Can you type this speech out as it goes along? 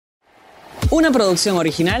Una producción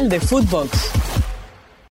original de FUTVOX.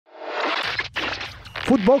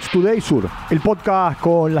 FUTVOX Today Sur, el podcast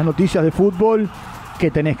con las noticias de fútbol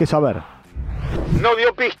que tenés que saber. No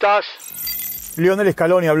dio pistas. Lionel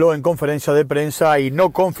Scaloni habló en conferencia de prensa y no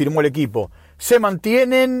confirmó el equipo. Se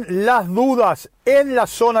mantienen las dudas en la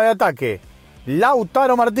zona de ataque.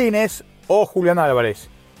 Lautaro Martínez o Julián Álvarez.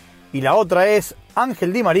 Y la otra es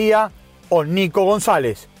Ángel Di María o Nico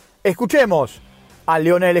González. Escuchemos a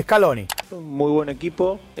Lionel Scaloni. Muy buen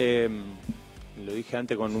equipo. Lo dije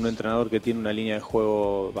antes, con un entrenador que tiene una línea de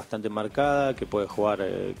juego bastante marcada, que puede jugar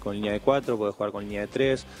con línea de 4, puede jugar con línea de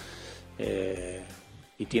 3,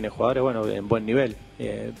 y tiene jugadores en buen nivel.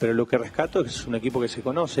 Pero lo que rescato es que es un equipo que se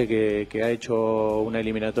conoce, que ha hecho una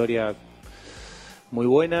eliminatoria muy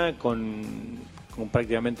buena, con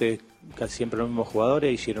prácticamente casi siempre los mismos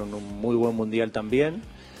jugadores, hicieron un muy buen mundial también,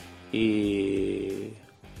 y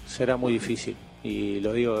será muy difícil, y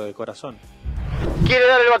lo digo de corazón. Quiere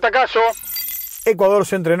dar el batacazo. Ecuador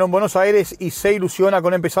se entrenó en Buenos Aires y se ilusiona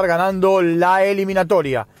con empezar ganando la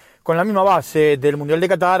eliminatoria. Con la misma base del Mundial de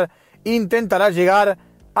Qatar, intentará llegar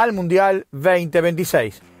al Mundial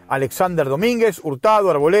 2026. Alexander Domínguez, Hurtado,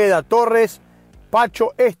 Arboleda, Torres,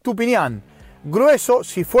 Pacho Estupiñán, Grueso,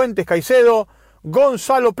 Cifuentes, Caicedo,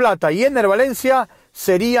 Gonzalo Plata y Ener Valencia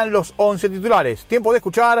serían los 11 titulares. Tiempo de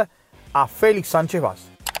escuchar a Félix Sánchez Vaz.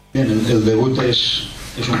 Bien, el debut es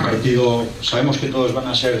un partido, sabemos que todos van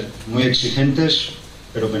a ser muy exigentes,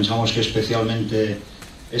 pero pensamos que especialmente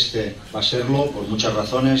este va a serlo por muchas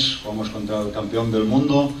razones. Jugamos contra el campeón del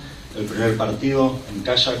mundo, el primer partido en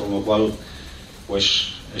casa, con lo cual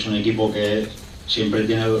pues es un equipo que siempre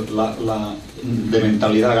tiene la de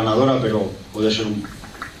mentalidad ganadora, pero puede ser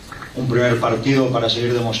un primer partido para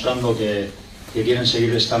seguir demostrando que quieren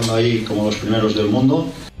seguir estando ahí como los primeros del mundo.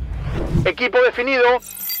 Equipo definido.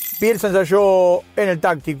 Bielsa ensayó en el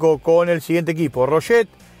táctico con el siguiente equipo: Roget,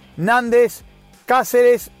 Nández,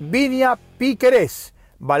 Cáceres, Viña, Piquerés,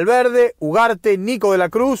 Valverde, Ugarte, Nico de la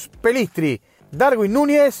Cruz, Pelistri, Darwin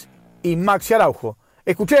Núñez y Maxi Araujo.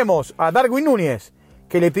 Escuchemos a Darwin Núñez,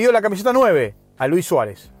 que le pidió la camiseta 9 a Luis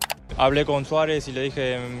Suárez. Hablé con Suárez y le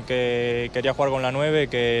dije que quería jugar con la 9,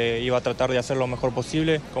 que iba a tratar de hacer lo mejor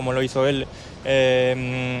posible, como lo hizo él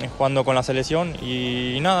jugando con la selección.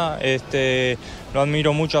 Y nada, lo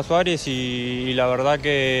admiro mucho a Suárez y la verdad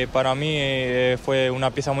que para mí fue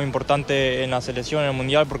una pieza muy importante en la selección, en el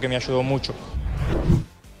Mundial, porque me ayudó mucho.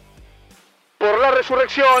 Por la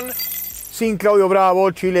resurrección. Sin Claudio Bravo,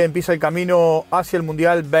 Chile empieza el camino hacia el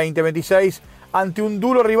Mundial 2026 ante un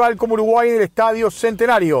duro rival como Uruguay en el Estadio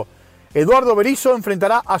Centenario. Eduardo Berizzo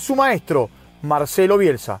enfrentará a su maestro, Marcelo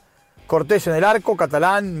Bielsa. Cortés en el arco,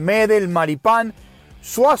 Catalán, Medel, Maripán,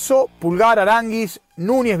 Suazo, Pulgar, Aranguis,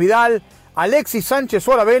 Núñez, Vidal, Alexis Sánchez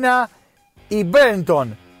Suaravena y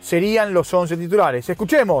Brenton serían los 11 titulares.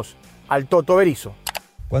 Escuchemos al Toto Berizzo.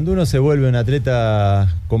 Cuando uno se vuelve un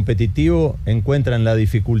atleta competitivo, encuentra en la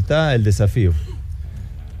dificultad el desafío.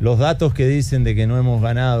 Los datos que dicen de que no hemos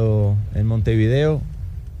ganado en Montevideo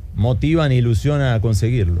motivan e ilusionan a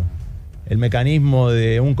conseguirlo. El mecanismo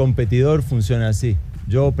de un competidor funciona así.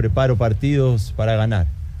 Yo preparo partidos para ganar.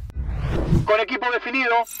 Con equipo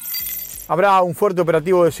definido. Habrá un fuerte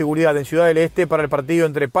operativo de seguridad en Ciudad del Este para el partido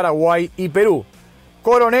entre Paraguay y Perú.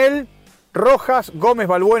 Coronel, Rojas, Gómez,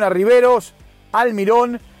 Balbuena, Riveros,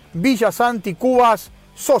 Almirón, Villasanti, Cubas,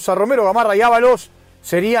 Sosa, Romero, Gamarra y Ábalos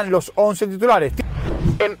serían los 11 titulares.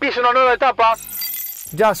 Empieza una nueva etapa.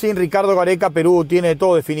 Ya sin Ricardo Gareca, Perú tiene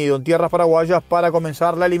todo definido en tierras paraguayas para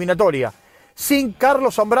comenzar la eliminatoria. Sin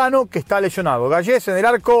Carlos Zambrano, que está lesionado. Gallés en el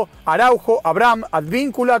arco, Araujo, Abraham,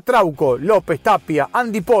 Advíncula, Trauco, López, Tapia,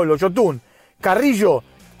 Andy Polo, Yotún, Carrillo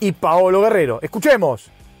y Paolo Guerrero.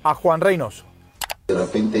 Escuchemos a Juan Reynoso. De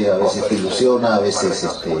repente a veces te ilusiona, a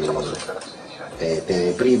veces te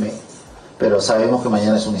deprime, pero sabemos que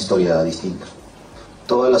mañana es una historia distinta.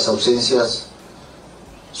 Todas las ausencias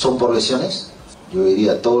son por lesiones. Yo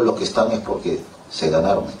diría, todos los que están es porque se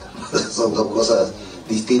ganaron. Son dos cosas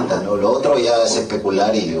distintas, ¿no? Lo otro ya es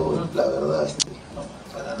especular y yo, la verdad, no,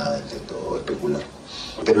 para nada intento especular.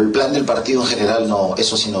 Pero el plan del partido en general, no,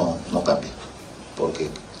 eso sí no cambia. Porque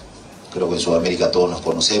creo que en Sudamérica todos nos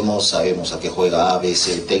conocemos, sabemos a qué juega A, B,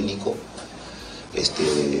 C, el técnico.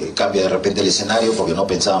 Cambia de repente el escenario porque no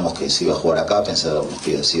pensábamos que se iba a jugar acá, pensábamos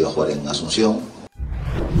que se iba a jugar en Asunción.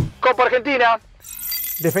 Copa Argentina.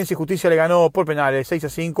 Defensa y Justicia le ganó por penales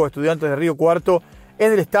 6-5 a Estudiantes de Río Cuarto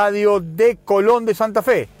en el estadio de Colón de Santa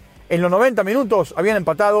Fe. En los 90 minutos habían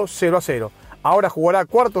empatado 0-0. Ahora jugará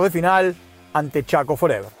cuartos de final ante Chaco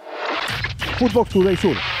Forever. FUTVOX Today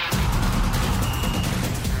Sur.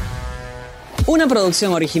 Una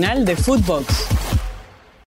producción original de FUTVOX.